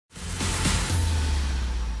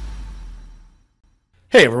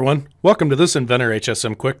Hey everyone, welcome to this Inventor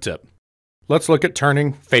HSM quick tip. Let's look at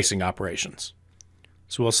turning facing operations.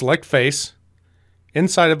 So we'll select face.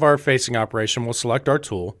 Inside of our facing operation, we'll select our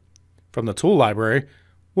tool. From the tool library,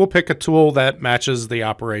 we'll pick a tool that matches the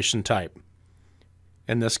operation type.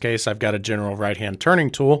 In this case, I've got a general right-hand turning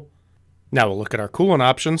tool. Now we'll look at our coolant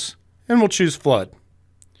options and we'll choose flood.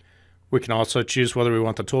 We can also choose whether we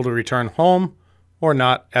want the tool to return home or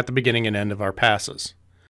not at the beginning and end of our passes.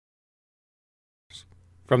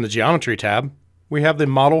 From the Geometry tab, we have the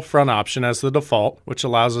Model Front option as the default, which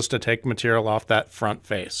allows us to take material off that front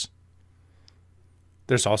face.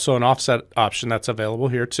 There's also an Offset option that's available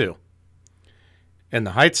here too. In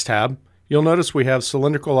the Heights tab, you'll notice we have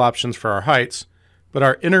cylindrical options for our heights, but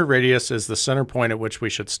our inner radius is the center point at which we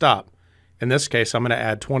should stop. In this case, I'm going to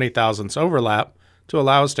add 20 thousandths overlap to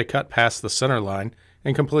allow us to cut past the center line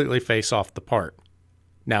and completely face off the part.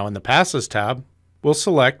 Now in the Passes tab, we'll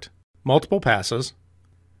select Multiple Passes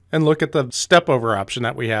and look at the step over option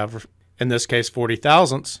that we have, in this case 40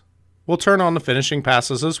 thousandths. We'll turn on the finishing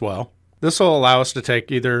passes as well. This will allow us to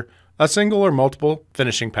take either a single or multiple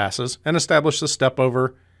finishing passes and establish the step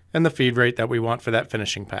over and the feed rate that we want for that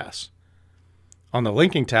finishing pass. On the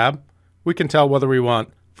linking tab, we can tell whether we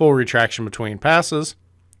want full retraction between passes.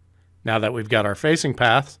 Now that we've got our facing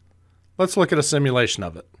path, let's look at a simulation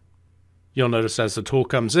of it. You'll notice as the tool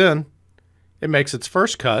comes in, it makes its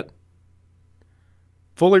first cut,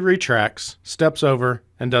 fully retracts, steps over,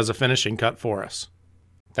 and does a finishing cut for us.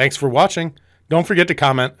 Thanks for watching. Don't forget to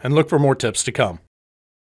comment and look for more tips to come.